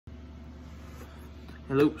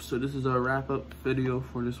Hello, so this is a wrap-up video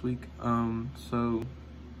for this week. So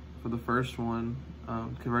for the first one,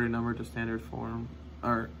 convert a number to standard form,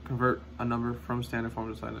 or convert a number from standard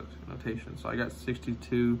form to scientific notation. So I got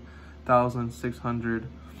 62,600,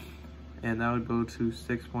 and that would go to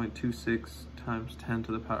 6.26 times 10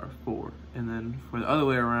 to the power 4. And then for the other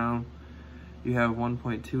way around, you have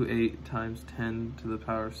 1.28 times 10 to the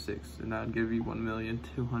power 6, and that would give you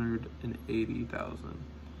 1,280,000.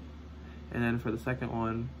 And then for the second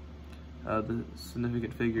one, the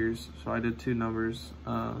significant figures, so I did two numbers.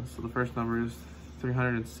 So the first number is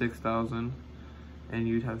 306,000, and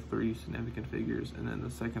you'd have three significant figures. And then the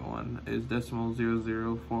second one is decimal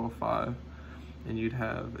 00405, and you'd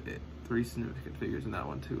have three significant figures in that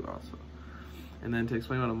one too also. And then to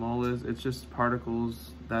explain what a mole is, it's just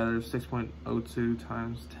particles that are 6.02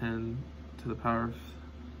 times 10 to the power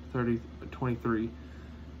 23.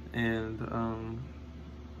 And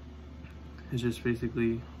it's just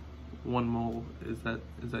basically 1 mole is that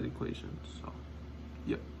equation. So,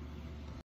 yep.